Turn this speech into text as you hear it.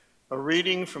A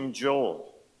reading from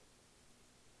Joel.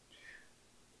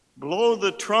 Blow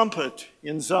the trumpet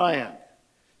in Zion.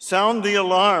 Sound the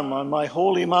alarm on my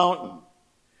holy mountain.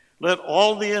 Let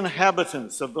all the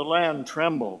inhabitants of the land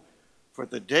tremble, for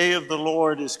the day of the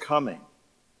Lord is coming.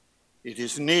 It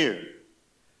is near,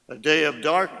 a day of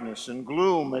darkness and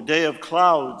gloom, a day of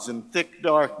clouds and thick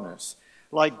darkness.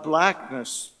 Like blackness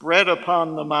spread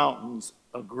upon the mountains,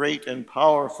 a great and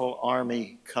powerful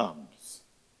army comes.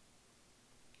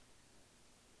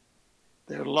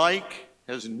 Their like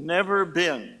has never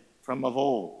been from of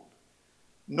old,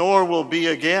 nor will be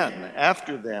again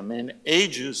after them in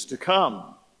ages to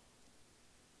come.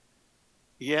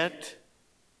 Yet,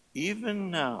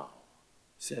 even now,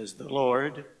 says the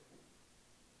Lord,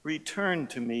 return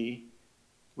to me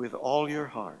with all your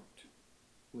heart,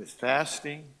 with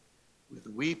fasting, with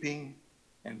weeping,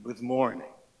 and with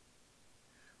mourning.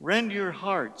 Rend your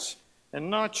hearts and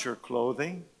not your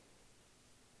clothing.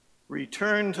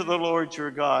 Return to the Lord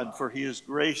your God, for he is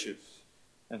gracious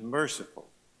and merciful,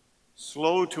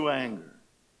 slow to anger,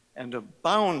 and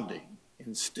abounding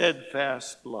in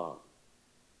steadfast love,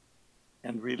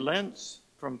 and relents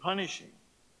from punishing.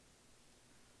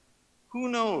 Who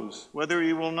knows whether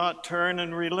he will not turn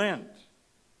and relent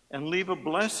and leave a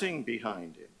blessing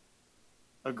behind him,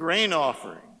 a grain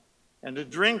offering and a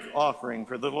drink offering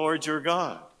for the Lord your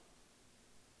God?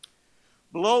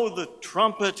 Blow the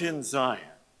trumpet in Zion.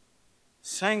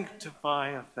 Sanctify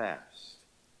a fast.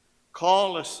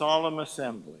 Call a solemn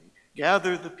assembly.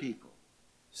 Gather the people.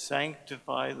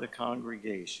 Sanctify the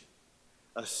congregation.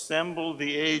 Assemble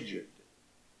the aged.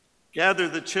 Gather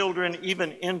the children,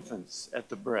 even infants, at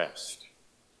the breast.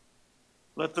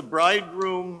 Let the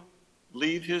bridegroom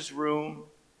leave his room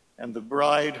and the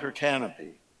bride her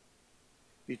canopy.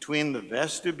 Between the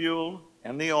vestibule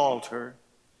and the altar,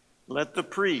 let the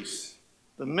priests,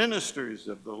 the ministers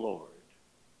of the Lord,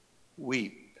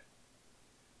 weep.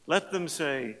 Let them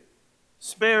say,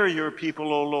 spare your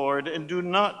people, O Lord, and do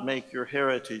not make your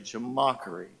heritage a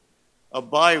mockery, a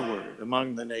byword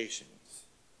among the nations.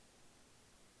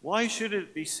 Why should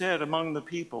it be said among the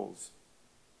peoples,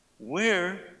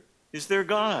 where is their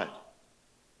God?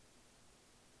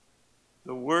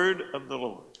 The word of the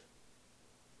Lord.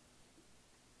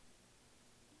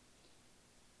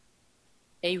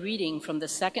 A reading from the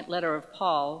second letter of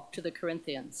Paul to the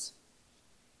Corinthians.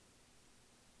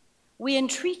 We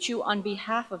entreat you on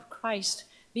behalf of Christ,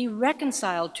 be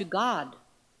reconciled to God.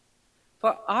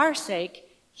 For our sake,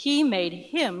 he made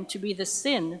him to be the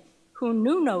sin who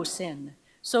knew no sin,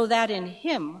 so that in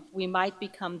him we might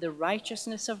become the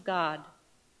righteousness of God.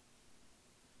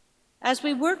 As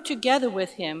we work together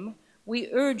with him,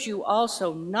 we urge you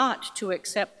also not to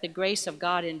accept the grace of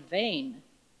God in vain.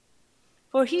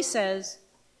 For he says,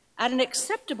 at an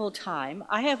acceptable time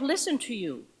I have listened to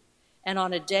you, and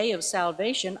on a day of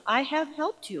salvation I have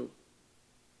helped you.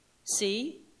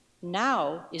 See,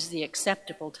 now is the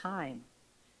acceptable time.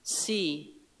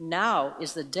 See, now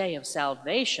is the day of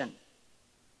salvation.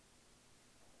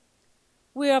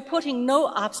 We are putting no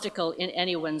obstacle in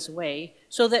anyone's way,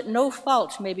 so that no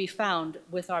fault may be found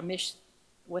with our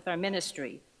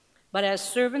ministry. But as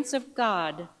servants of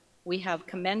God, we have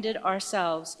commended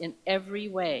ourselves in every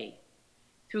way,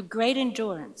 through great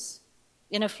endurance,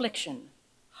 in affliction,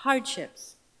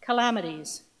 hardships,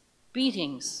 calamities,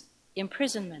 beatings,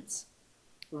 imprisonments,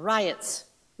 riots,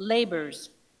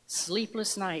 labors,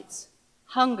 sleepless nights,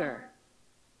 hunger,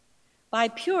 by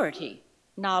purity,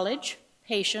 knowledge,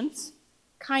 patience,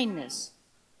 kindness,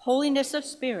 holiness of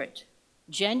spirit,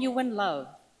 genuine love,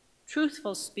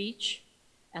 truthful speech,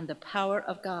 and the power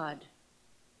of God.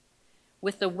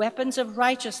 With the weapons of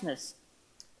righteousness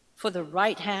for the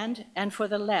right hand and for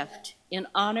the left, in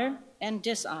honor and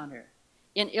dishonor,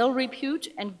 in ill repute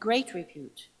and great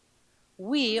repute.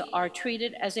 We are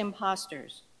treated as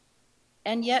impostors,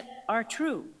 and yet are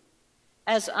true,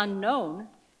 as unknown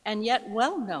and yet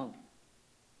well known,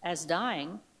 as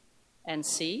dying, and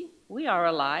see, we are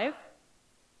alive,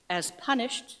 as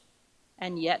punished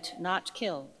and yet not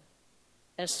killed,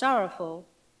 as sorrowful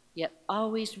yet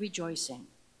always rejoicing,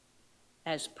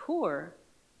 as poor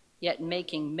yet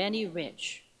making many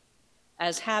rich,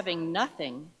 as having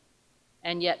nothing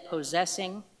and yet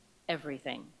possessing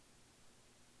everything.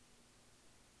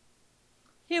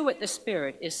 Hear what the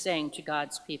Spirit is saying to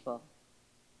God's people.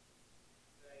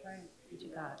 Thanks be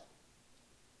to God.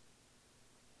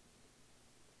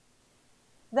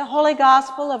 The Holy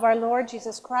Gospel of our Lord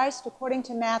Jesus Christ according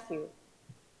to Matthew.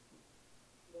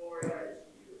 Glory to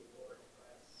you, Lord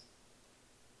Christ.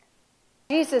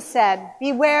 Jesus said,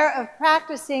 beware of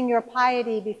practicing your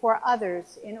piety before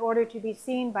others in order to be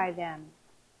seen by them.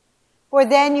 for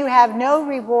then you have no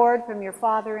reward from your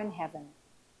Father in heaven.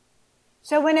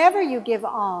 So whenever you give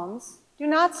alms, do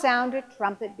not sound a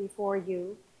trumpet before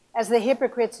you, as the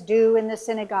hypocrites do in the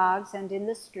synagogues and in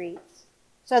the streets,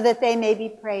 so that they may be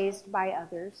praised by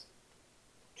others.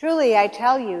 Truly, I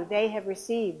tell you, they have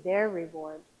received their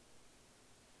reward.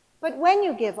 But when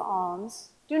you give alms,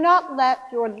 do not let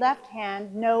your left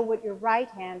hand know what your right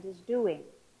hand is doing,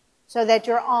 so that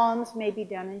your alms may be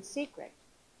done in secret.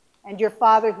 And your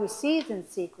Father who sees in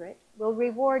secret will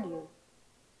reward you.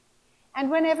 And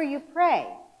whenever you pray,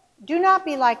 do not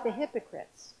be like the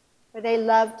hypocrites, for they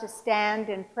love to stand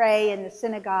and pray in the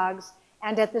synagogues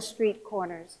and at the street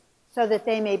corners, so that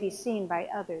they may be seen by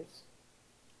others.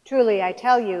 Truly, I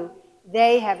tell you,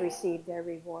 they have received their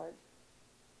reward.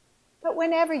 But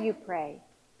whenever you pray,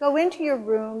 go into your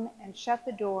room and shut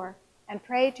the door and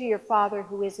pray to your Father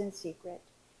who is in secret,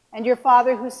 and your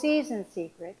Father who sees in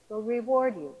secret will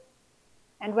reward you.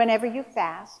 And whenever you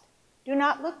fast, do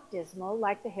not look dismal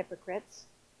like the hypocrites,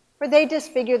 for they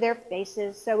disfigure their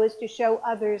faces so as to show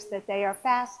others that they are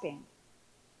fasting.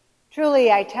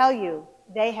 Truly, I tell you,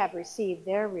 they have received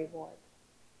their reward.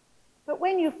 But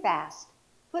when you fast,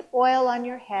 put oil on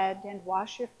your head and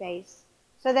wash your face,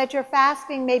 so that your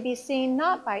fasting may be seen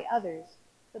not by others,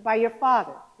 but by your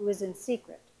Father who is in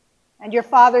secret. And your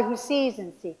Father who sees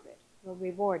in secret will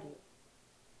reward you.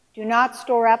 Do not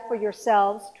store up for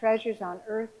yourselves treasures on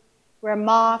earth, where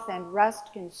moth and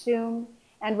rust consume,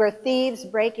 and where thieves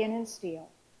break in and steal.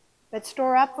 But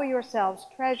store up for yourselves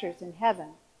treasures in heaven,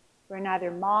 where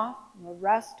neither moth nor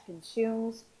rust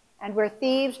consumes, and where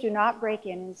thieves do not break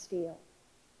in and steal.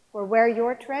 For where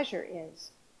your treasure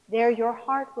is, there your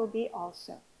heart will be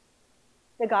also.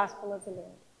 The Gospel of the Lord.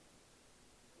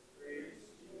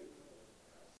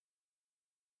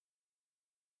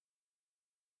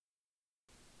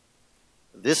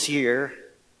 This year,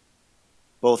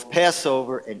 both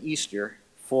Passover and Easter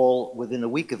fall within a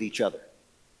week of each other.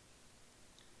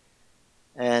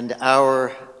 And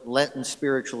our Lenten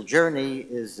spiritual journey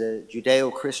is a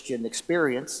Judeo-Christian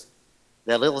experience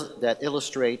that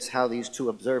illustrates how these two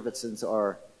observances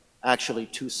are actually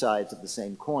two sides of the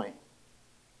same coin.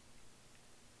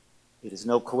 It is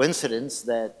no coincidence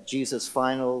that Jesus'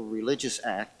 final religious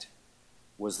act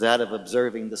was that of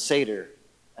observing the Seder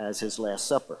as his Last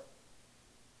Supper.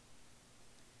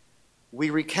 We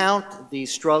recount the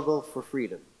struggle for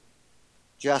freedom,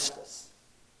 justice,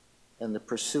 and the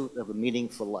pursuit of a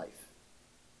meaningful life.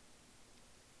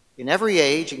 In every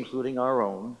age, including our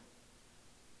own,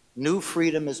 new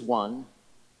freedom is won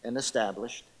and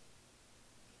established,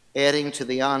 adding to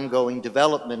the ongoing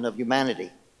development of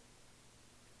humanity.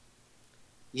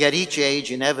 Yet each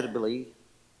age inevitably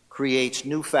creates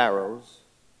new pharaohs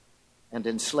and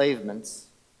enslavements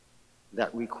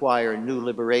that require new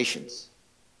liberations.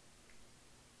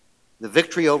 The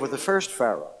victory over the first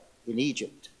pharaoh in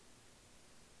Egypt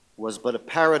was but a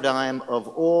paradigm of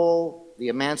all the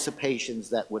emancipations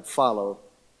that would follow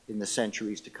in the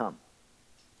centuries to come.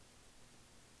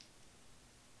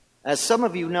 As some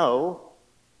of you know,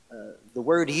 the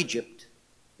word Egypt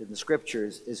in the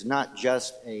scriptures is not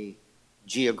just a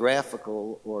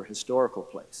geographical or historical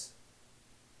place.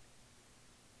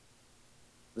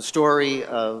 The story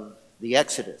of the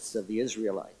exodus of the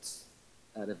Israelites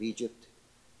out of Egypt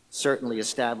certainly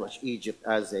established Egypt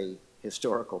as a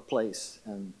historical place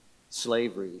and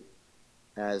slavery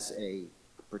as a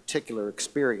particular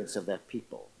experience of that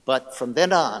people. But from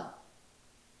then on,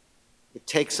 it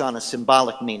takes on a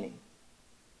symbolic meaning.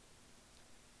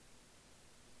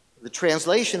 The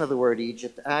translation of the word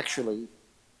Egypt actually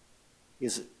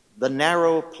is the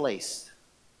narrow place.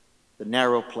 The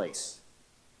narrow place.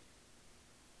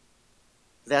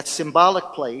 That symbolic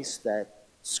place that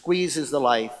squeezes the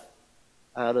life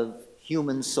out of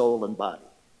human soul and body.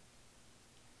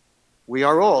 We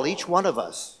are all, each one of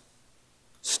us,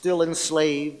 still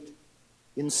enslaved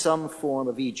in some form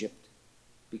of Egypt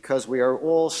because we are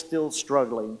all still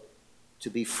struggling to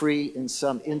be free in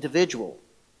some individual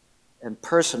and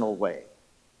personal way.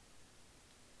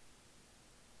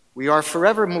 We are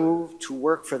forever moved to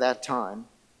work for that time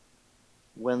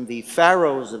when the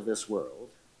pharaohs of this world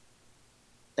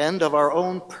and of our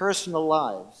own personal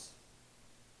lives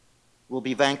will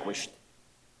be vanquished,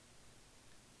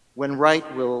 when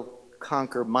right will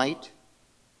conquer might,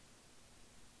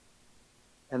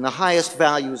 and the highest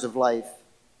values of life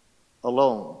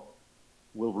alone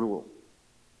will rule,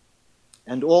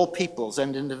 and all peoples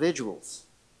and individuals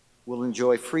will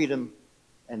enjoy freedom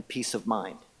and peace of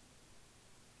mind.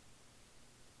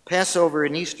 Passover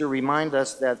and Easter remind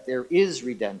us that there is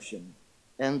redemption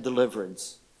and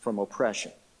deliverance from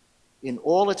oppression in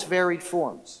all its varied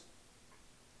forms.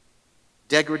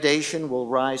 Degradation will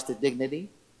rise to dignity,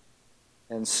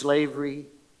 and slavery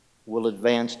will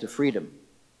advance to freedom.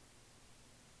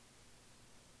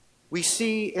 We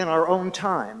see in our own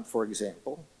time, for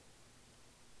example,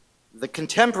 the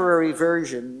contemporary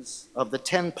versions of the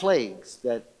 10 plagues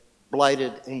that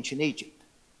blighted ancient Egypt.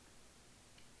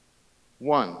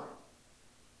 1,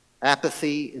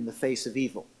 apathy in the face of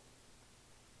evil.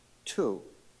 2,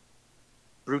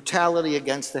 brutality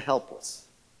against the helpless.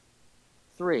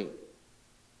 3,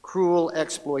 cruel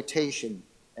exploitation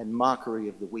and mockery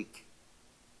of the weak.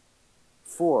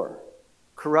 4,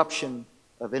 corruption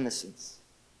of innocence.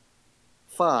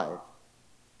 5,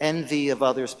 envy of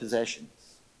others'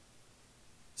 possessions.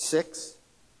 6,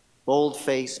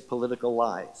 bold-faced political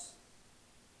lies.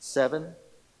 7,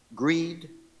 greed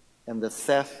and the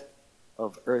theft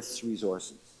of Earth's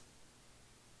resources.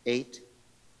 8,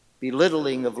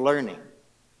 belittling of learning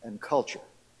and culture.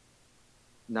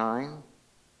 9,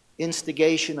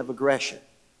 instigation of aggression.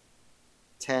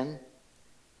 10,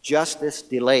 justice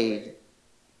delayed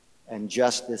and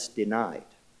justice denied.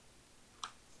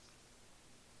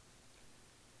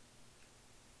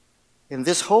 In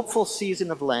this hopeful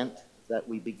season of Lent that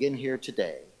we begin here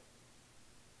today,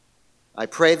 I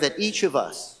pray that each of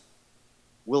us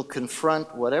will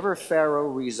confront whatever Pharaoh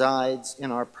resides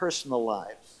in our personal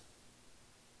lives,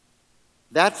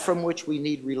 that from which we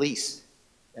need release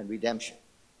and redemption,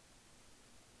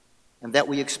 and that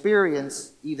we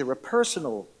experience either a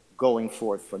personal going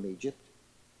forth from Egypt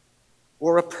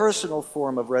or a personal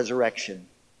form of resurrection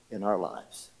in our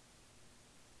lives.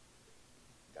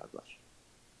 God bless you.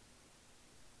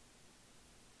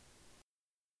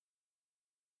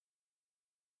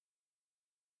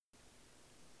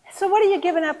 So what are you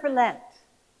giving up for Lent?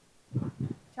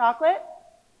 Chocolate?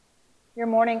 Your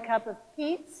morning cup of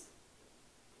Pete's?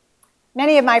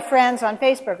 Many of my friends on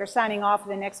Facebook are signing off for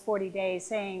the next 40 days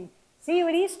saying, see you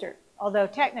at Easter, although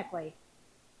technically,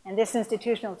 and this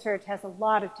institutional church has a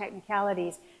lot of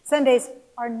technicalities, Sundays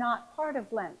are not part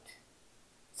of Lent.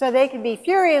 So they can be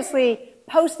furiously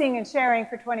posting and sharing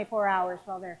for 24 hours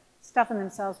while they're stuffing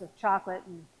themselves with chocolate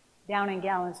and downing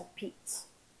gallons of Pete's.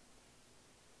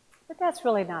 But that's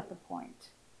really not the point.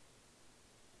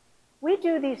 We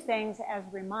do these things as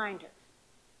reminders.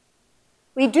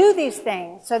 We do these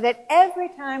things so that every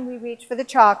time we reach for the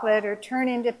chocolate or turn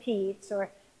into Pete's or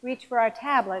reach for our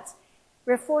tablets,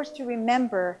 we're forced to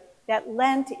remember that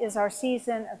Lent is our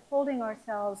season of holding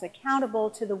ourselves accountable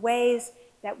to the ways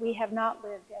that we have not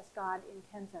lived as God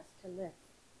intends us to live.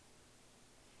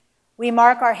 We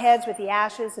mark our heads with the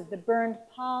ashes of the burned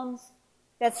palms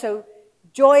that so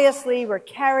joyously were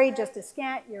carried just a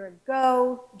scant year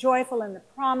ago, joyful in the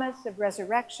promise of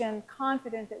resurrection,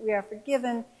 confident that we are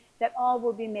forgiven, that all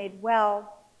will be made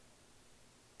well.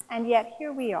 And yet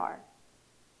here we are,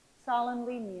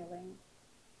 solemnly kneeling,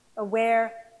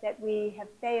 aware that we have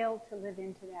failed to live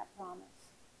into that promise,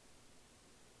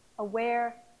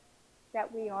 aware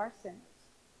that we are sinners.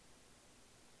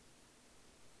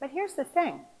 But here's the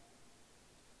thing.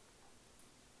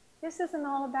 This isn't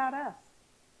all about us.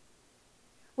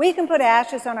 We can put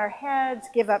ashes on our heads,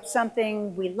 give up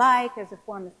something we like as a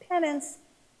form of penance,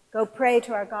 go pray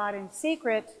to our God in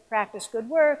secret, practice good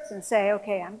works, and say,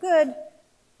 okay, I'm good.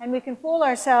 And we can fool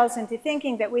ourselves into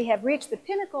thinking that we have reached the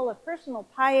pinnacle of personal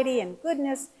piety and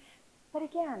goodness. But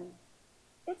again,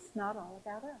 it's not all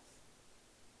about us.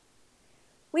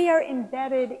 We are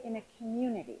embedded in a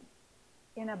community,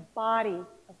 in a body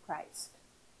of Christ.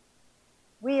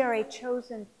 We are a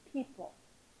chosen people,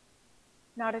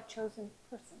 not a chosen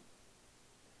person.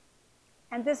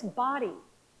 And this body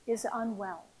is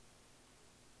unwell.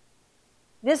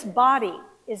 This body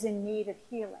is in need of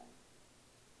healing.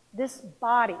 This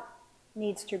body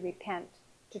needs to repent,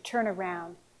 to turn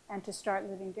around, and to start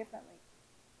living differently.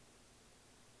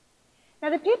 Now,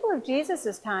 the people of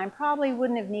Jesus' time probably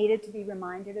wouldn't have needed to be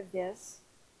reminded of this.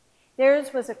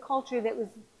 Theirs was a culture that was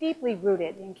deeply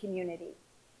rooted in community.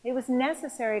 It was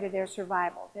necessary to their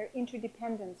survival, their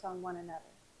interdependence on one another.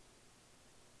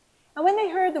 And when they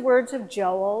heard the words of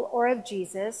Joel or of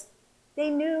Jesus, they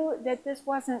knew that this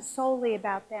wasn't solely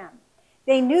about them.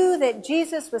 They knew that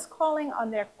Jesus was calling on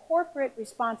their corporate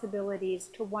responsibilities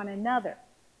to one another,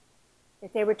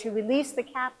 that they were to release the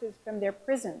captives from their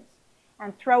prisons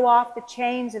and throw off the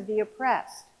chains of the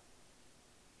oppressed.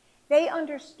 They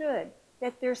understood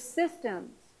that their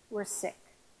systems were sick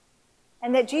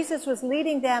and that Jesus was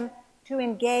leading them to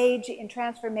engage in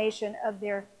transformation of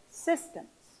their systems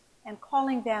and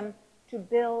calling them to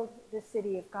build the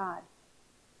city of God.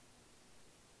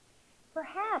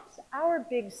 Perhaps our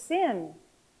big sin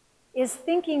is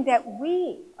thinking that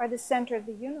we are the center of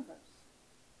the universe,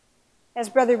 As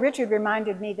Brother Richard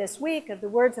reminded me this week of the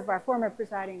words of our former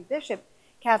presiding bishop,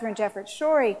 Catherine Jefferts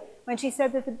Schori, when she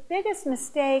said that the biggest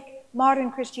mistake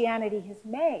modern Christianity has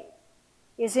made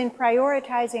is in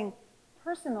prioritizing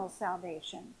personal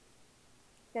salvation,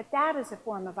 that is a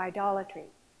form of idolatry.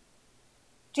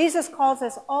 Jesus calls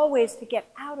us always to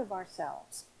get out of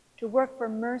ourselves, to work for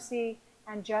mercy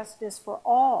and justice for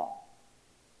all.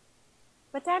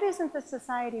 But that isn't the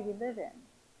society we live in.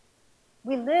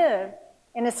 We live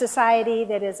in a society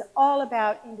that is all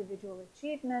about individual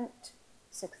achievement,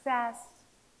 success,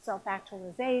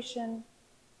 self-actualization.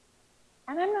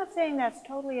 And I'm not saying that's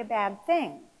totally a bad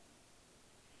thing,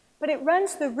 but it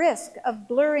runs the risk of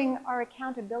blurring our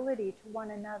accountability to one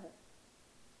another.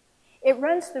 It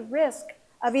runs the risk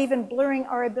of even blurring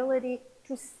our ability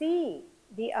to see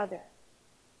the other.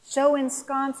 So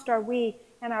ensconced are we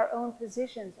in our own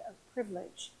positions of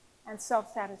privilege and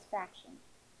self-satisfaction.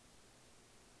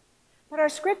 But our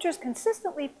scriptures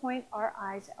consistently point our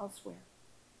eyes elsewhere.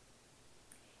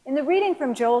 In the reading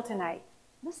from Joel tonight,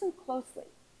 listen closely.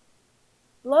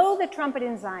 Blow the trumpet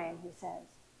in Zion, he says.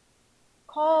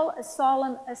 Call a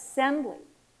solemn assembly.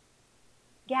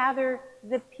 Gather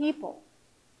the people.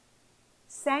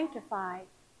 Sanctify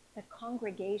the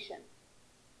congregation.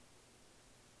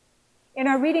 In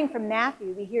our reading from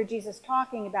Matthew, we hear Jesus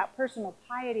talking about personal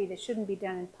piety that shouldn't be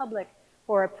done in public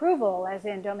for approval, as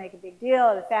in don't make a big deal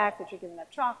of the fact that you're giving up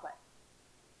chocolate.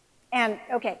 And,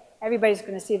 okay, everybody's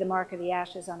going to see the mark of the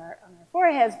ashes on our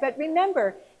foreheads, but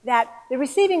remember that the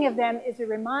receiving of them is a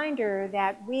reminder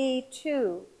that we,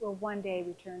 too, will one day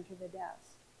return to the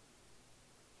dust.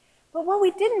 But what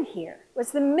we didn't hear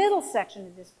was the middle section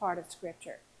of this part of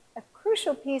Scripture. A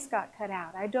crucial piece got cut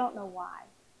out. I don't know why.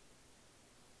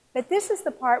 But this is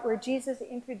the part where Jesus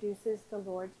introduces the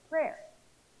Lord's Prayer.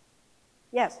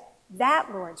 Yes, that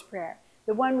Lord's Prayer,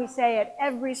 the one we say at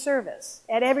every service,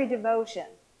 at every devotion,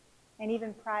 and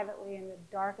even privately in the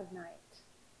dark of night.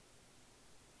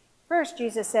 First,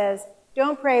 Jesus says,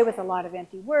 don't pray with a lot of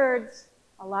empty words,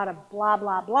 a lot of blah,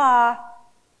 blah, blah,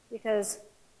 because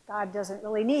God doesn't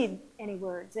really need any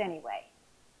words anyway.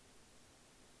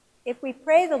 If we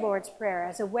pray the Lord's Prayer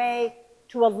as a way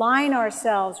to align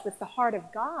ourselves with the heart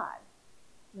of God,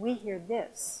 we hear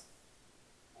this: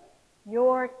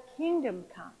 your kingdom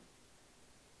come.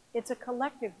 It's a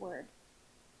collective word.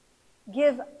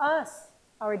 Give us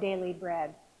our daily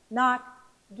bread, not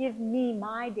give me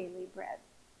my daily bread.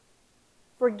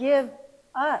 Forgive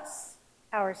us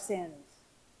our sins,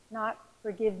 not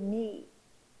forgive me.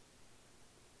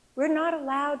 We're not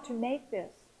allowed to make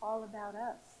this all about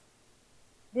us.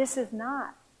 This is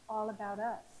not all about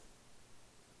us.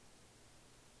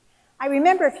 I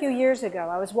remember a few years ago,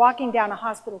 I was walking down a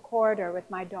hospital corridor with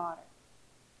my daughter.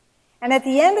 And at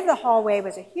the end of the hallway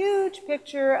was a huge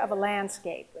picture of a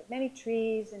landscape with many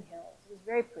trees and hills. It was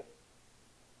very pretty.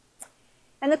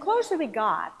 And the closer we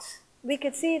got, we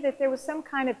could see that there was some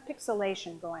kind of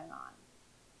pixelation going on.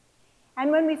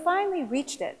 And when we finally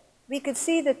reached it, we could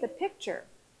see that the picture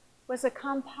was a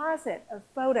composite of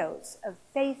photos of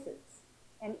faces.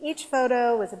 And each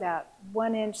photo was about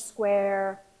 1 inch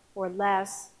square or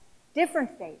less.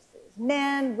 Different faces,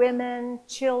 men, women,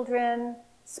 children,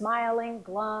 smiling,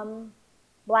 glum,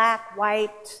 black,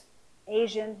 white,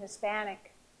 Asian,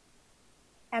 Hispanic.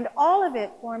 And all of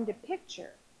it formed a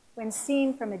picture, when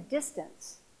seen from a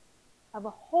distance, of a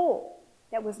whole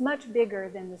that was much bigger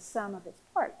than the sum of its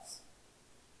parts.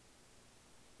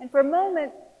 And for a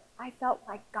moment, I felt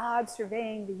like God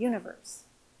surveying the universe.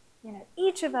 You know,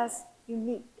 each of us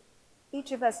unique,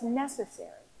 each of us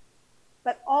necessary,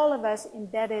 but all of us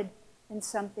embedded in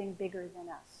something bigger than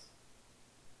us.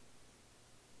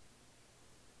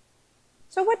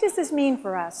 So what does this mean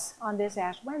for us on this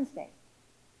Ash Wednesday?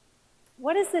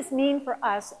 What does this mean for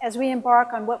us as we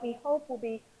embark on what we hope will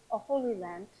be a Holy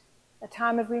Lent, a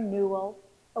time of renewal,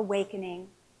 awakening,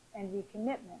 and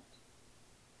recommitment?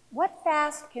 What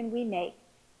fast can we make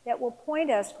that will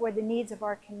point us toward the needs of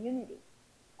our community,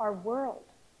 our world?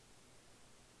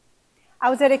 I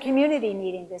was at a community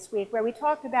meeting this week where we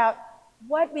talked about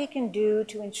what we can do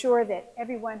to ensure that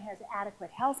everyone has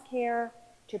adequate health care,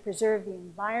 to preserve the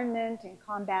environment and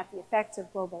combat the effects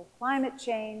of global climate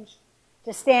change,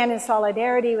 to stand in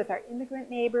solidarity with our immigrant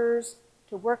neighbors,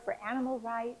 to work for animal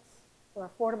rights, for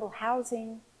affordable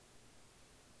housing.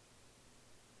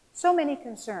 So many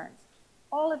concerns,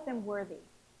 all of them worthy.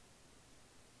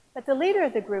 But the leader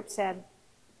of the group said,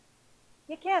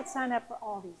 you can't sign up for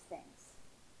all these things.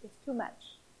 It's too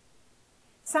much.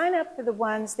 Sign up for the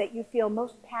ones that you feel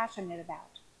most passionate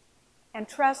about and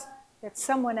trust that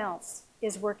someone else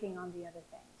is working on the other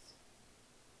things.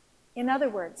 In other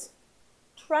words,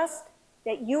 trust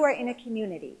that you are in a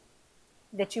community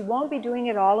that you won't be doing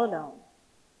it all alone,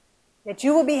 that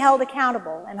you will be held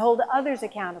accountable and hold others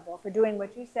accountable for doing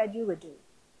what you said you would do,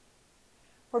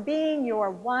 for being your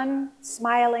one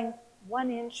smiling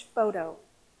 1-inch photo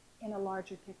in a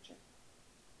larger picture.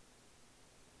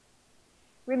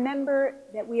 Remember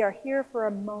that we are here for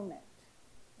a moment,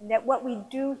 and that what we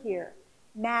do here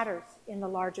matters in the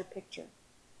larger picture.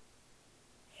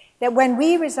 That when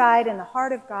we reside in the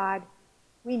heart of God,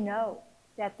 we know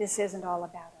that this isn't all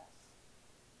about us.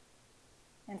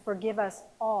 And forgive us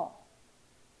all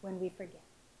when we forget.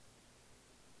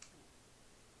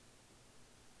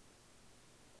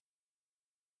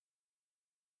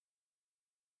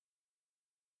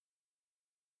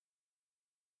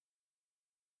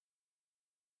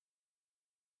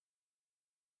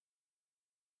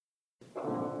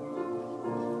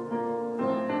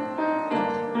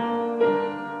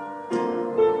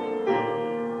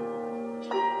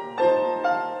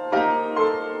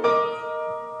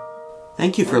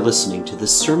 Thank you for listening to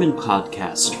this sermon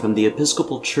podcast from the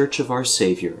Episcopal Church of Our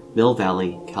Savior, Mill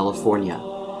Valley, California.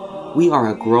 We are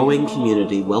a growing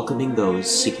community welcoming those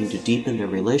seeking to deepen their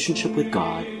relationship with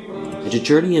God and to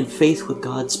journey in faith with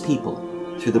God's people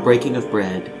through the breaking of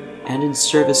bread and in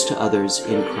service to others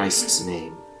in Christ's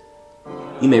name.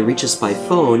 You may reach us by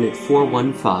phone at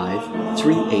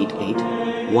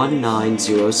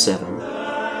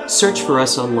 415-388-1907, search for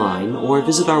us online, or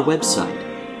visit our website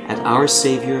at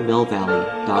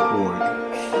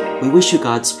OurSaviorMillValley.org. We wish you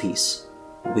God's peace.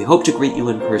 We hope to greet you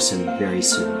in person very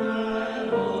soon.